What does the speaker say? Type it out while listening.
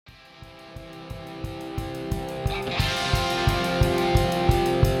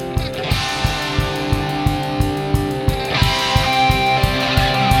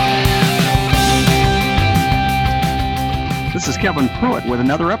Kevin Pruitt with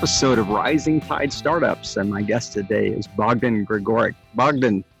another episode of Rising Tide Startups, and my guest today is Bogdan Grigorik.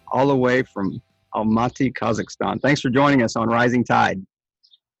 Bogdan, all the way from Almaty, Kazakhstan. Thanks for joining us on Rising Tide.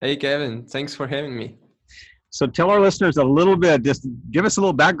 Hey, Kevin. Thanks for having me. So tell our listeners a little bit, just give us a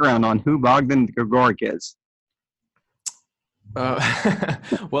little background on who Bogdan Grigorik is. I'm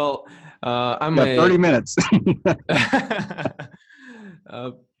 30 minutes.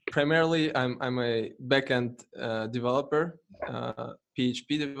 Primarily, I'm a backend developer,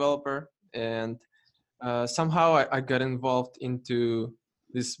 PHP developer, and somehow I got involved into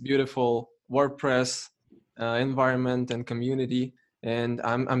this beautiful WordPress environment and community, and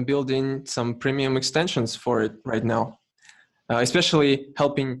I'm building some premium extensions for it right now, especially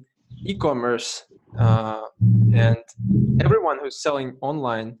helping e-commerce and everyone who's selling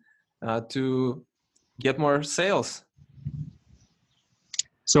online to get more sales.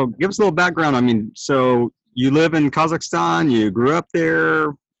 So give us a little background. I mean, so you live in Kazakhstan, you grew up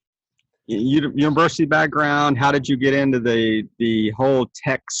there, university background. How did you get into the whole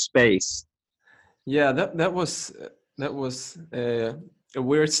tech space? Yeah, that was a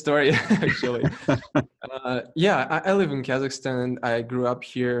weird story, actually. I live in Kazakhstan and I grew up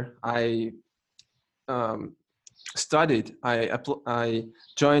here. I studied. I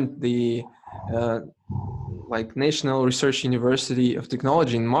joined the National Research University of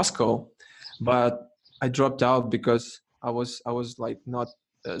Technology in Moscow, but I dropped out because I was not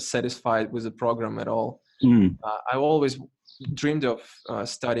satisfied with the program at all. I always dreamed of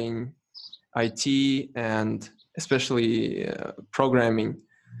studying IT and especially programming,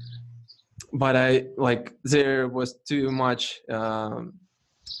 but there was too much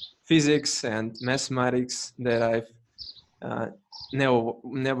physics and mathematics that I've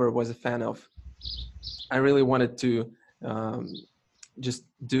never was a fan of. I really wanted to just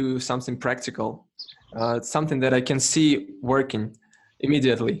do something practical, something that I can see working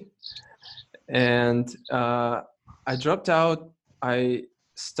immediately. And I dropped out. I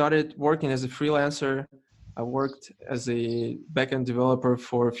started working as a freelancer. I worked as a backend developer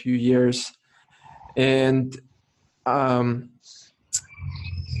for a few years. And I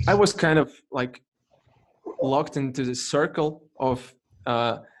was kind of locked into the circle of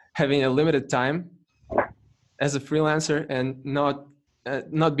having a limited time as a freelancer and not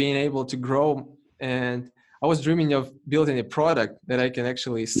being able to grow. And I was dreaming of building a product that I can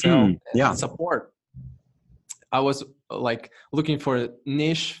actually sell and support. I was looking for a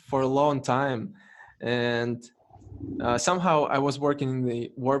niche for a long time, and somehow I was working in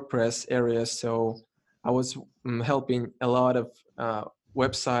the WordPress area, so I was helping a lot of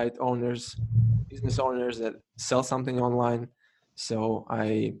website owners, business owners that sell something online. So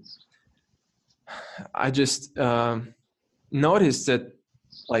I just noticed that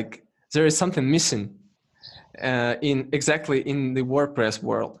there is something missing in the WordPress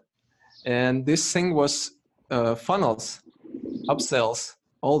world, and this thing was funnels, upsells,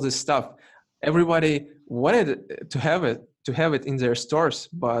 all this stuff. Everybody wanted to have it in their stores,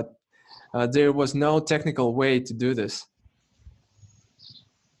 but there was no technical way to do this.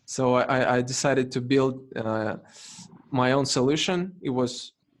 So I decided to build my own solution. It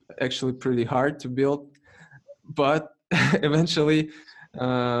was actually pretty hard to build, but eventually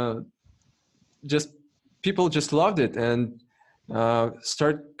people just loved it and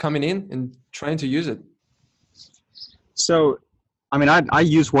start coming in and trying to use it. So, I mean, I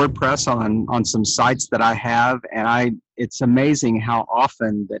use WordPress on some sites that I have, and it's amazing how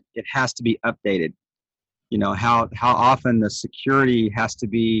often that it has to be updated. You know, how often the security has to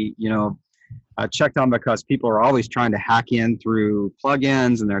be, checked on, because people are always trying to hack in through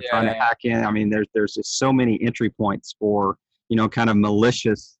plugins, and they're trying to hack in. I mean, there's just so many entry points for, kind of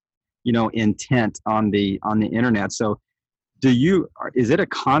malicious, intent on the internet. So is it a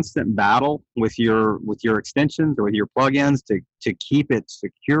constant battle with your extensions or with your plugins to keep it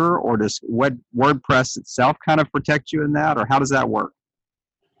secure, or does WordPress itself kind of protect you in that, or how does that work?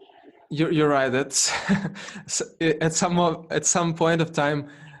 You're right. That's at some point of time,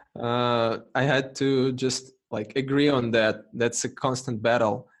 I had to just agree on that. That's a constant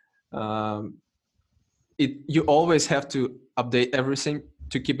battle. You always have to update everything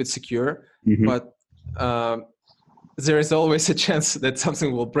to keep it secure, but there is always a chance that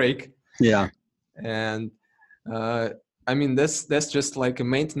something will break. Yeah. And I mean, that's just a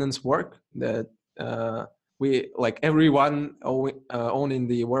maintenance work that everyone owning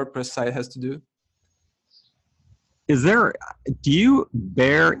the WordPress site has to do. Do you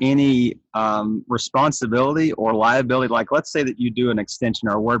bear any responsibility or liability? Let's say that you do an extension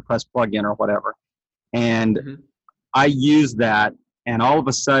or a WordPress plugin or whatever, and I use that, and all of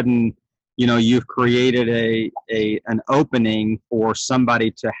a sudden, you've created an opening for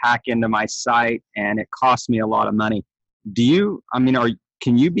somebody to hack into my site and it costs me a lot of money.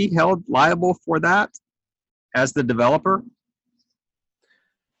 Can you be held liable for that as the developer?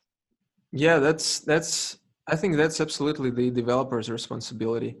 Yeah, I think that's absolutely the developer's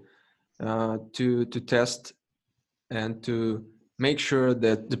responsibility to test and to make sure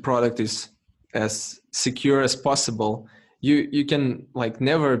that the product is as secure as possible. You can like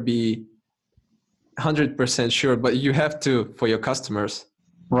never be 100% sure, but you have to for your customers.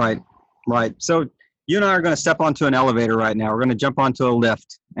 Right. So you and I are going to step onto an elevator right now. We're going to jump onto a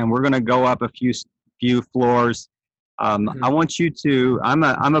lift and we're going to go up a few floors. I want you to. I'm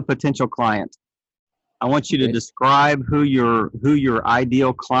a potential client. I want you to describe who your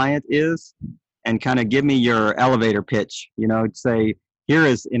ideal client is, and kind of give me your elevator pitch. Say, here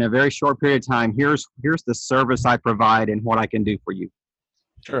is, in a very short period of time, here's the service I provide and what I can do for you.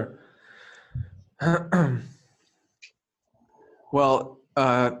 Sure. Well,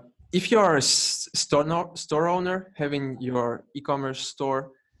 if you are a store owner having your e-commerce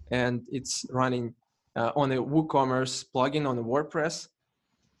store and it's running on a WooCommerce plugin on a WordPress,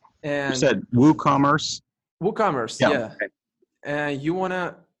 and you said WooCommerce. WooCommerce, yeah. Okay. And you want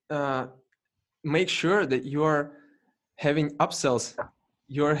to make sure that you are having upsells,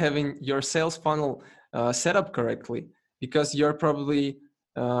 you're having your sales funnel set up correctly, because you're probably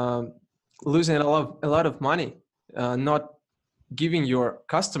losing a lot of money not giving your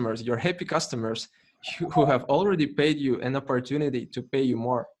customers, your happy customers who have already paid you, an opportunity to pay you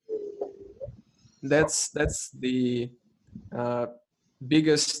more. That's the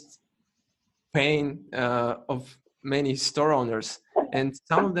biggest pain of many store owners, and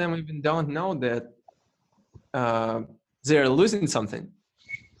some of them even don't know that they're losing something.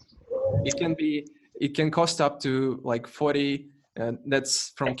 It can cost up to like 40,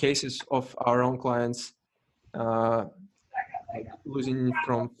 that's from cases of our own clients, losing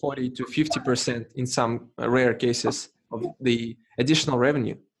from 40 to 50% in some rare cases of the additional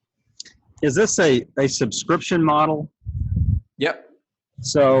revenue. Is this a subscription model? Yep.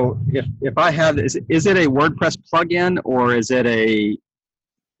 So if I have, is it a WordPress plugin, or is it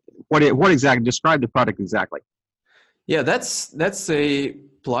what exactly, describe the product exactly? Yeah, that's a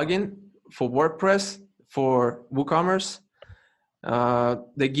plugin for WordPress for WooCommerce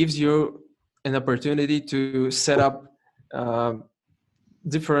that gives you an opportunity to set up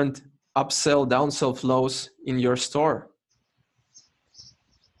different upsell, downsell flows in your store.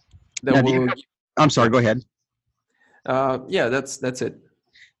 I'm sorry, go ahead. Yeah, that's it.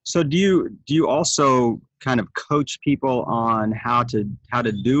 So do you also kind of coach people on how to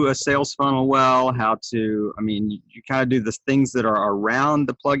do a sales funnel well, you kind of do the things that are around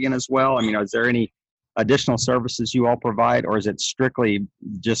the plugin as well? Is there any additional services you all provide, or is it strictly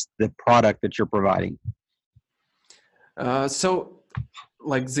just the product that you're providing? So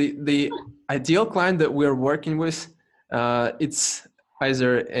like the ideal client that we're working with, it's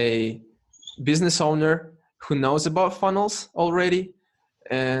either a business owner who knows about funnels already,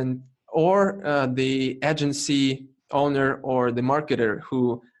 or the agency owner or the marketer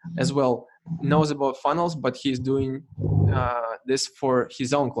who as well knows about funnels, but he's doing this for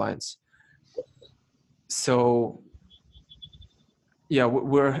his own clients. So yeah,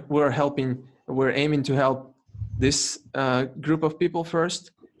 we're aiming to help this group of people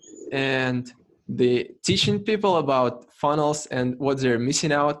first, and the teaching people about funnels and what they're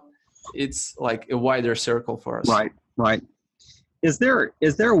missing out, it's like a wider circle for us. Right. Is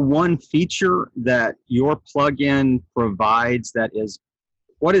there one feature that your plugin provides that is,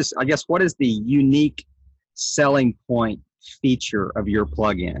 what is the unique selling point feature of your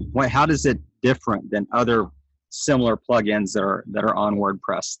plugin? How does it different than other similar plugins that are on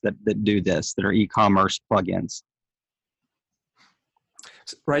WordPress that do this, that are e-commerce plugins?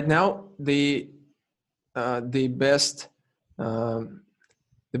 Right now, the best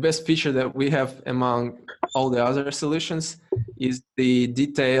feature that we have among all the other solutions is the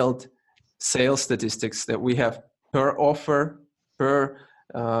detailed sales statistics that we have per offer, per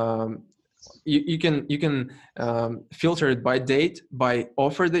you can filter it by date, by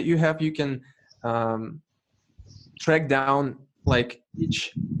offer that you have. You can track down like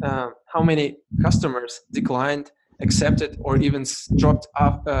each how many customers declined, accepted, or even dropped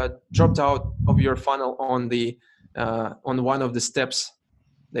out of your funnel on one of the steps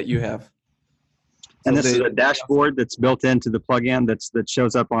that you have. And this is a dashboard that's built into the plugin that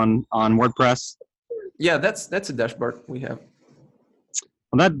shows up on WordPress? Yeah, that's a dashboard we have.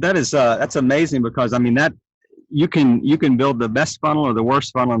 Well, that's amazing, because that you can build the best funnel or the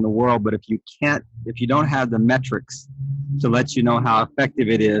worst funnel in the world, but if you don't have the metrics to let you know how effective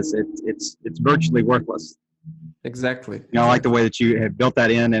it is, it's virtually worthless. Exactly. You know, I like the way that you have built that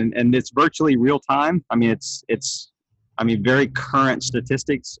in, and it's virtually real time. I mean, very current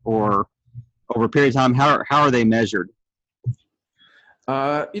statistics, or over a period of time. How are they measured?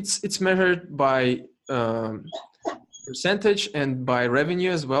 It's measured by percentage and by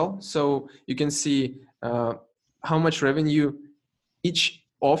revenue as well. So you can see how much revenue each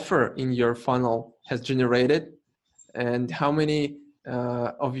offer in your funnel has generated, and how many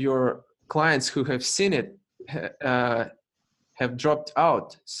of your clients who have seen it have dropped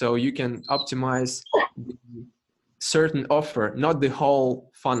out. So you can optimize the certain offer, not the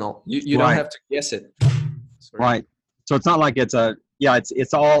whole funnel. You don't have to guess it. Sorry. Right. So it's not like it's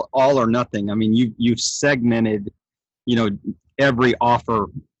all or nothing. I mean, you've segmented, you know, every offer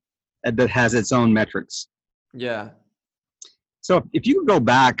that has its own metrics. Yeah. So if you go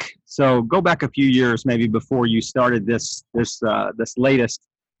back a few years, maybe before you started this latest,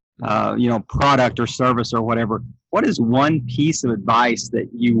 you know, product or service or whatever, what is one piece of advice that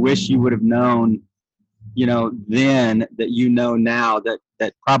you wish you would have known, you know, then that you know now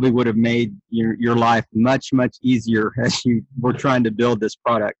that probably would have made your life much easier as you were trying to build this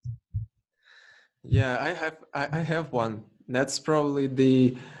product? Yeah, I have one. That's probably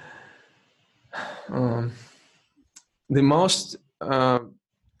the most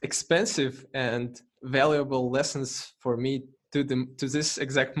expensive and valuable lessons for me to this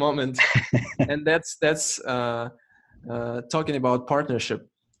exact moment, and that's talking about partnership,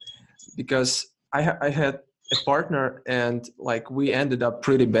 because I had a partner, and like we ended up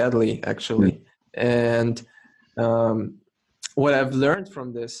pretty badly actually. And what I've learned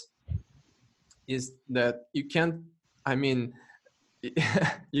from this is that you can't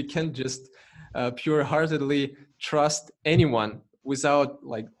just pure-heartedly trust anyone without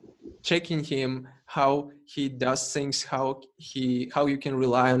like checking him, how he does things, how you can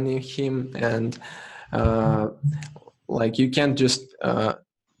rely on him, and like you can't just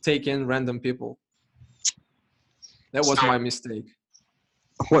take in random people. That was my mistake.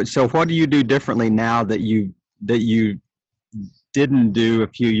 So what do you do differently now that you didn't do a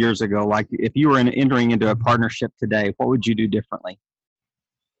few years ago? Like if you were entering into a partnership today, what would you do differently?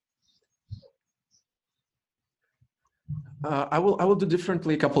 I will do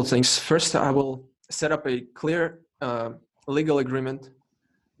differently a couple of things. First, I will set up a clear legal agreement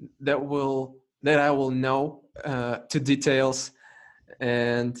that I will know to details,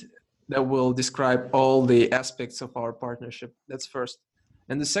 and that will describe all the aspects of our partnership. That's first.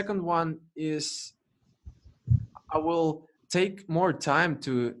 And the second one is I will take more time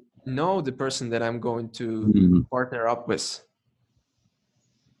to know the person that I'm going to partner up with.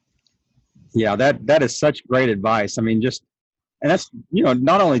 Yeah, that is such great advice. I mean, and that's, you know,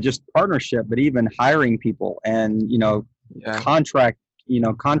 not only just partnership, but even hiring people and, you know, contracting, you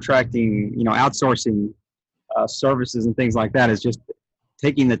know, outsourcing services and things like that, is just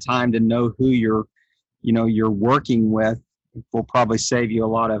taking the time to know who you're working with will probably save you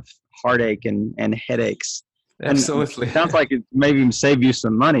a lot of heartache and headaches. Absolutely. And it sounds like it maybe even save you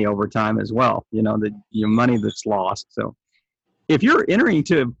some money over time as well, you know, your money that's lost. So if you're entering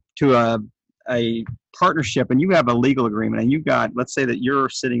to a partnership and you have a legal agreement, and let's say that you're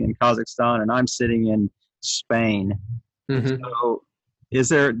sitting in Kazakhstan and I'm sitting in Spain. Mm-hmm. So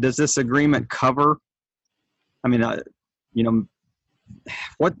does this agreement cover, I mean, you know,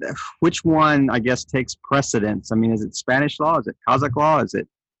 which one, I guess, takes precedence? I mean, is it Spanish law? Is it Kazakh law? Is it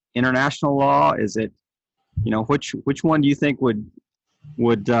international law? Is it, you know, which one do you think would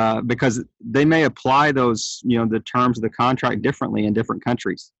because they may apply those, you know, the terms of the contract differently in different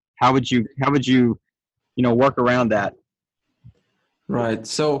countries. How would you, you know, work around that? Right.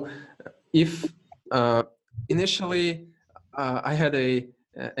 So if initially I had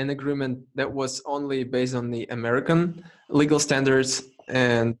an agreement that was only based on the American legal standards,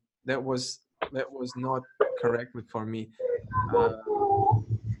 and that was not correct for me.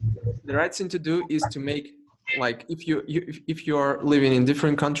 The right thing to do is to make, like, if you are living in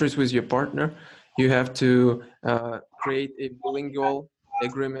different countries with your partner, you have to create a bilingual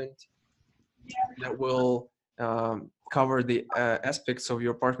agreement that will cover the aspects of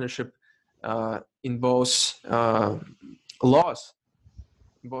your partnership in both laws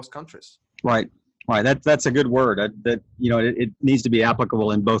in both countries. Right. That's a good word. That you know, it needs to be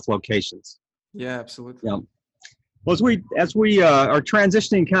applicable in both locations. Yeah, absolutely. Yeah. Well, as we are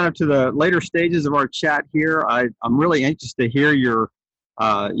transitioning kind of to the later stages of our chat here, I'm really anxious to hear your,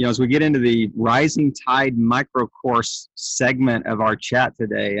 you know, as we get into the Rising Tide micro course segment of our chat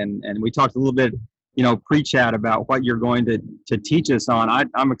today, and we talked a little bit, you know, pre-chat about what you're going to teach us on.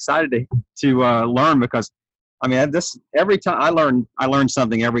 I'm excited to learn, because I mean, this every time I learn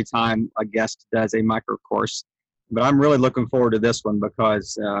something every time a guest does a micro course. But I'm really looking forward to this one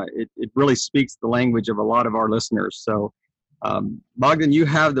because it really speaks the language of a lot of our listeners. So, Bogdan, you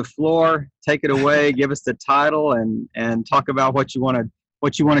have the floor. Take it away. Give us the title and talk about what you want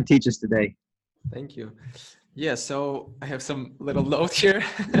to teach us today. Thank you. Yeah, so I have some little note here.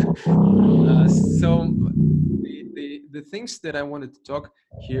 So the things that I wanted to talk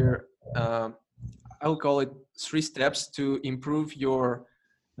here, I'll call it 3 steps to improve your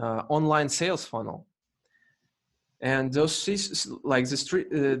online sales funnel. And those these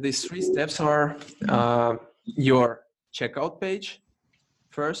 3 steps are your checkout page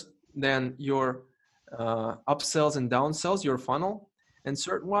first, then your upsells and downsells, your funnel, and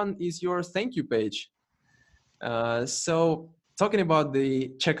third one is your thank you page. So talking about the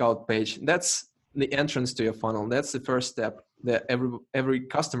checkout page, that's the entrance to your funnel. That's the first step that every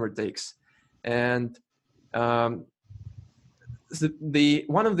customer takes. And one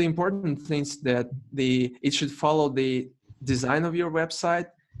of the important things that it should follow the design of your website,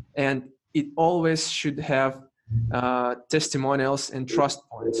 and it always should have testimonials and trust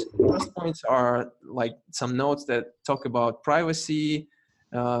points. Trust points are like some notes that talk about privacy,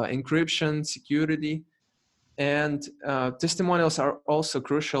 encryption, security, and testimonials are also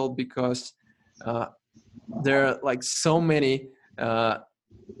crucial because there are like so many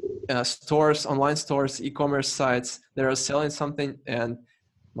stores, online stores, e-commerce sites that are selling something, and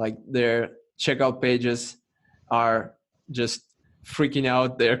like their checkout pages are just freaking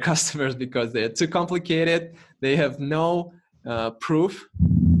out their customers because they're too complicated. They have no proof.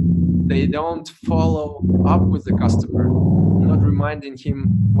 They don't follow up with the customer, not reminding him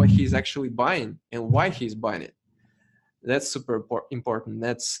what he's actually buying and why he's buying it. That's super important.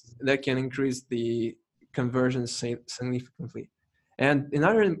 That can increase the conversion significantly. And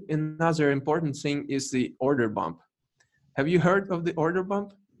another important thing is the order bump. Have you heard of the order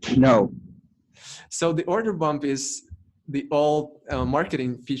bump? No. So the order bump is the old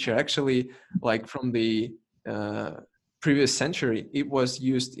marketing feature, actually, like from the previous century. It was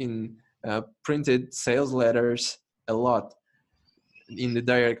used in printed sales letters a lot in the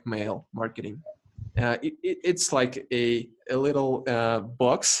direct mail marketing. It's like a little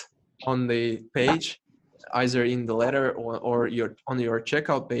box on the page, either in the letter or on your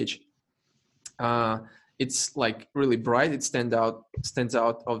checkout page. It's like really bright. It stands out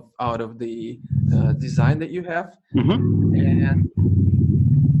of the design that you have, and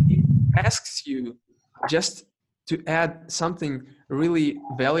it asks you just to add something really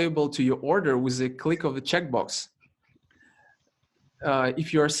valuable to your order with a click of the checkbox.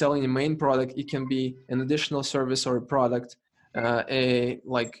 If you are selling a main product, it can be an additional service or a product, a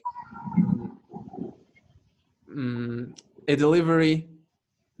delivery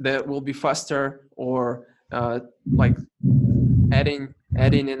that will be faster, or like adding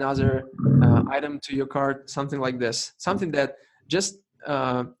another item to your cart, something like this, something that just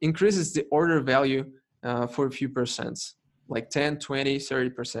increases the order value for a few percents, like 10, 20,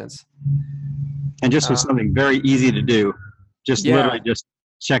 30%. And just with something very easy to do, just literally just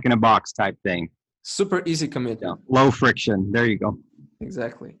checking a box type thing. Super easy commitment. Yeah. Low friction. There you go.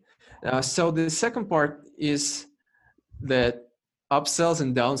 Exactly. So the second part is that upsells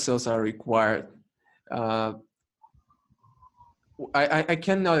and downsells are required. I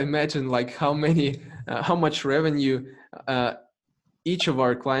cannot imagine like how much revenue each of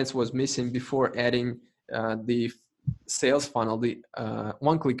our clients was missing before adding the sales funnel, the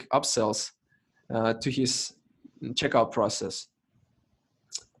one-click upsells to his checkout process.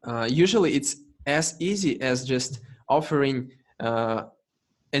 Usually it's as easy as just offering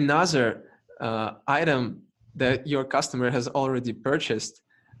another item that your customer has already purchased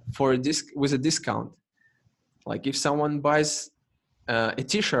with a discount. Like if someone buys a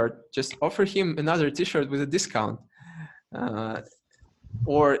t-shirt, just offer him another t-shirt with a discount.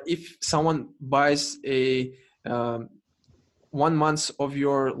 Or if someone buys a 1 month of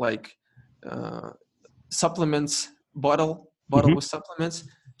your supplements bottle with supplements,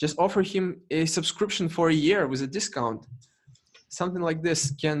 just offer him a subscription for a year with a discount. Something like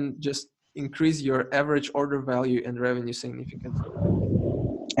this can just increase your average order value and revenue significantly.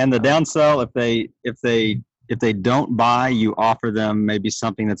 And the downsell, if they don't buy, you offer them maybe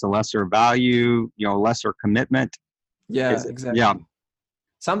something that's a lesser value, lesser commitment. Yeah, exactly. Yeah.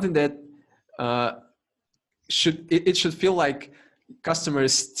 Something that should feel like customer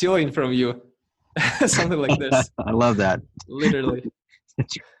is stealing from you. Something like this. I love that. Literally.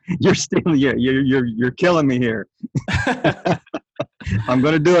 You're stealing. You're killing me here. I'm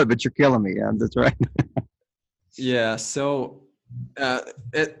going to do it, but you're killing me. Yeah, that's right. Yeah. So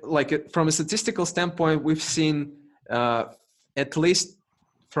from a statistical standpoint, we've seen at least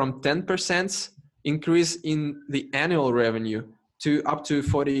from 10% increase in the annual revenue to up to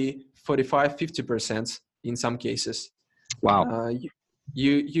 40, 45, 50% in some cases. Wow.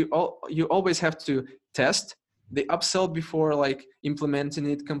 You always have to test the upsell before like implementing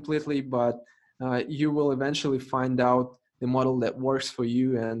it completely, but you will eventually find out the model that works for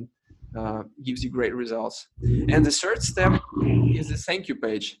you and gives you great results. And the third step is the thank you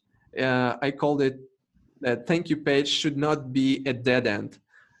page. I called it that thank you page should not be a dead end.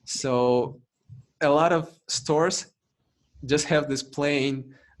 So a lot of stores just have this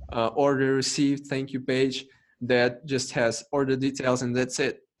plain order received thank you page that just has order details and that's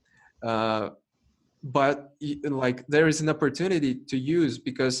it. But like there is an opportunity to use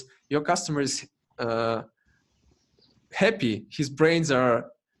because your customer is happy. His brains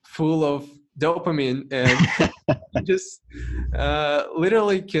are full of dopamine and just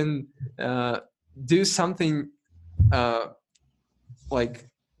literally can do something like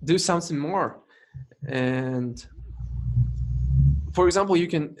do something more. And for example, you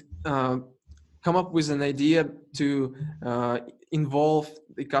can come up with an idea to involve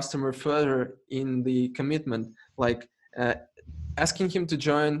the customer further in the commitment, like asking him to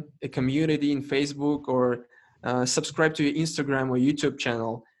join a community in Facebook or subscribe to your Instagram or YouTube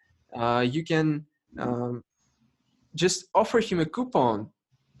channel. You can just offer him a coupon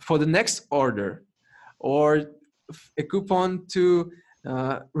for the next order or a coupon to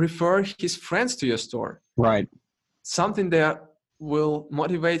refer his friends to your store. Right. Something that will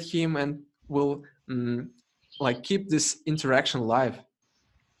motivate him and will like keep this interaction alive.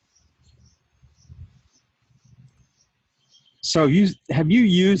 So have you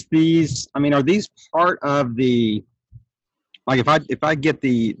used these? I mean, are these part of the, like if I get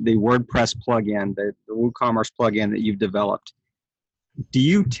the WordPress plugin, the WooCommerce plugin that you've developed, do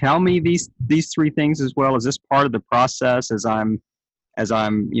you tell me these three things as well? Is this part of the process as I'm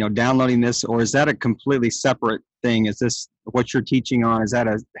downloading this, or is that a completely separate thing? Is this what you're teaching on? Is that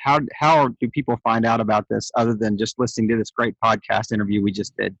how do people find out about this other than just listening to this great podcast interview we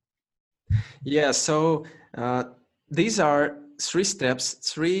just did? Yeah, so these are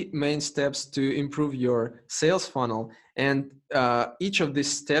three main steps to improve your sales funnel, and each of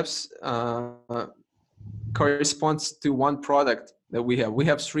these steps corresponds to one product that we have. We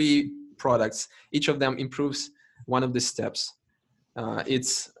have 3 products. Each of them improves one of the steps.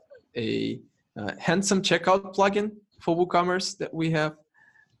 It's a handsome checkout plugin for WooCommerce that we have.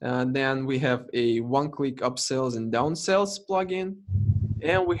 Then we have a one-click upsells and downsells plugin,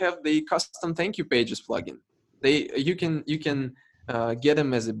 and we have the custom thank you pages plugin. You can get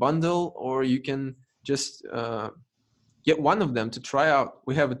them as a bundle, or you can just get one of them to try out.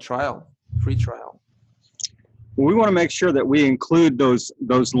 We have a free trial. We want to make sure that we include those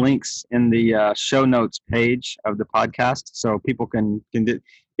links in the show notes page of the podcast, so people can do.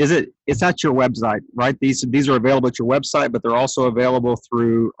 It's at your website, right? These are available at your website, but they're also available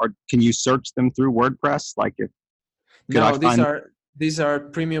through, or can you search them through WordPress? Like these are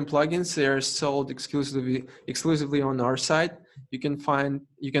premium plugins. They are sold exclusively on our site. You can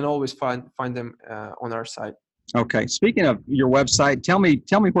always find them on our site. Okay. Speaking of your website, tell me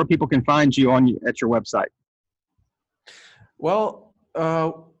where people can find you at your website. Well,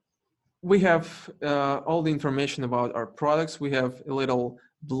 we have all the information about our products. We have a little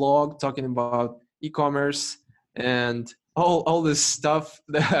blog talking about e-commerce and all this stuff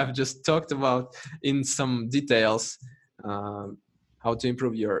that I've just talked about in some details. How to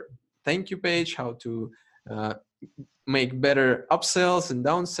improve your thank you page, how to make better upsells and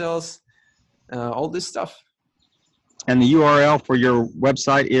downsells, all this stuff. And the URL for your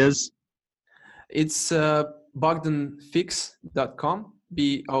website is? It's bogdanfix.com,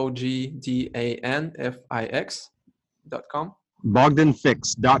 BOGDANFIX.com.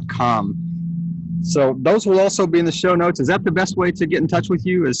 bogdanfix.com. So those will also be in the show notes. Is that the best way to get in touch with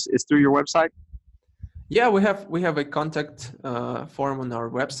you is through your website? Yeah, we have a contact form on our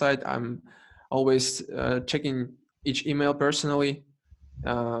website. I'm always checking each email personally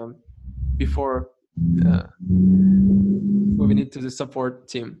before moving into the support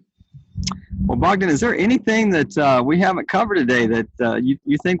team. Well, Bogdan, is there anything that we haven't covered today that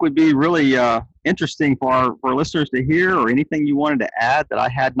you think would be really interesting for our listeners to hear, or anything you wanted to add that I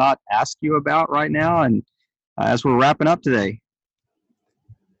had not asked you about right now, and as we're wrapping up today?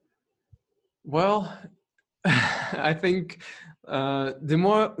 Well, I think the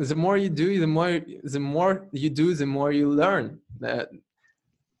more you do, the more you learn. That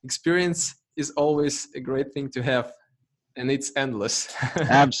experience is always a great thing to have. and it's endless.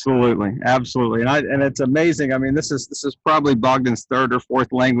 Absolutely, absolutely, and it's amazing. I mean, this is probably Bogdan's third or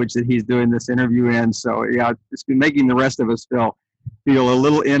fourth language that he's doing this interview in. So yeah, it's been making the rest of us feel a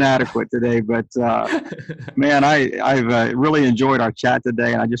little inadequate today. But man, I've really enjoyed our chat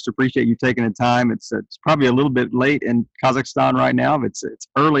today, and I just appreciate you taking the time. It's probably a little bit late in Kazakhstan right now. But it's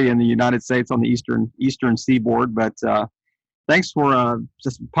early in the United States on the eastern seaboard, but. Thanks for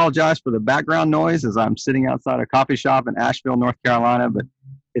just apologize for the background noise as I'm sitting outside a coffee shop in Asheville, North Carolina. But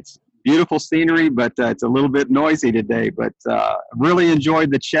it's beautiful scenery, but it's a little bit noisy today. But really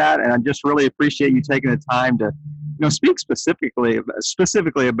enjoyed the chat, and I just really appreciate you taking the time to, speak specifically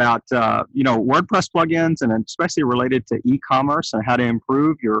about WordPress plugins, and especially related to e-commerce and how to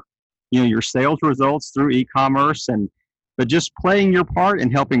improve your sales results through e-commerce, but just playing your part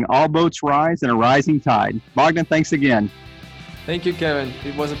in helping all boats rise in a rising tide. Bogdan, thanks again. Thank you, Kevin.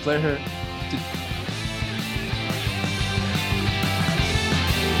 It was a pleasure to